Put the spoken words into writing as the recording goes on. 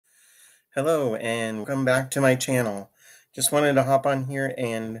Hello and welcome back to my channel. Just wanted to hop on here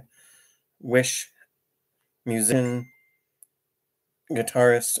and wish musician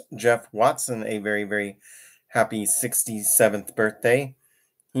guitarist Jeff Watson a very happy 67th birthday.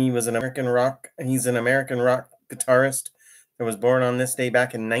 He's an American rock guitarist that was born on this day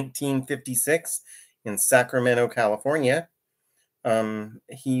back in 1956 in Sacramento, California.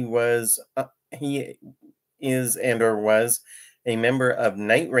 He is and or was a member of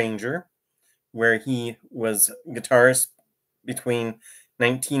Night Ranger, where he was guitarist between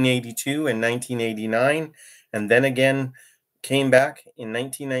 1982 and 1989, and then again came back in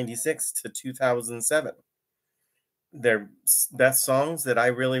 1996 to 2007. Their best songs that I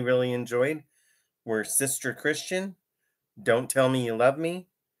really enjoyed were Sister Christian, Don't Tell Me You Love Me,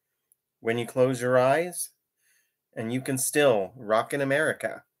 When You Close Your Eyes, and You Can Still Rock in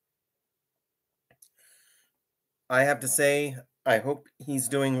America. I have to say, I hope he's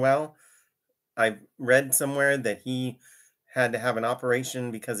doing well. I've read somewhere that he had to have an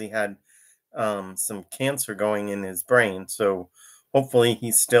operation because he had some cancer going in his brain. So hopefully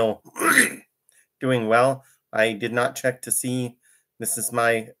he's still doing well. I did not check to see. This is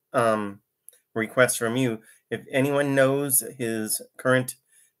my request from you. If anyone knows his current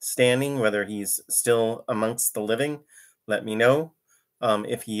standing, whether he's still amongst the living, let me know.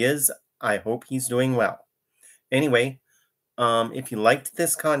 If he is, I hope he's doing well. Anyway, if you liked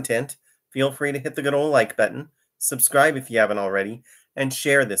this content, feel free to hit the good old like button, subscribe if you haven't already, and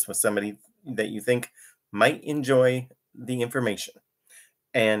share this with somebody that you think might enjoy the information.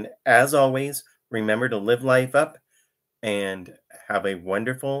 And as always, remember to live life up and have a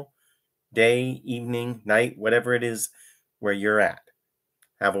wonderful day, evening, night, whatever it is where you're at.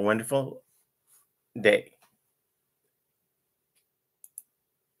 Have a wonderful day.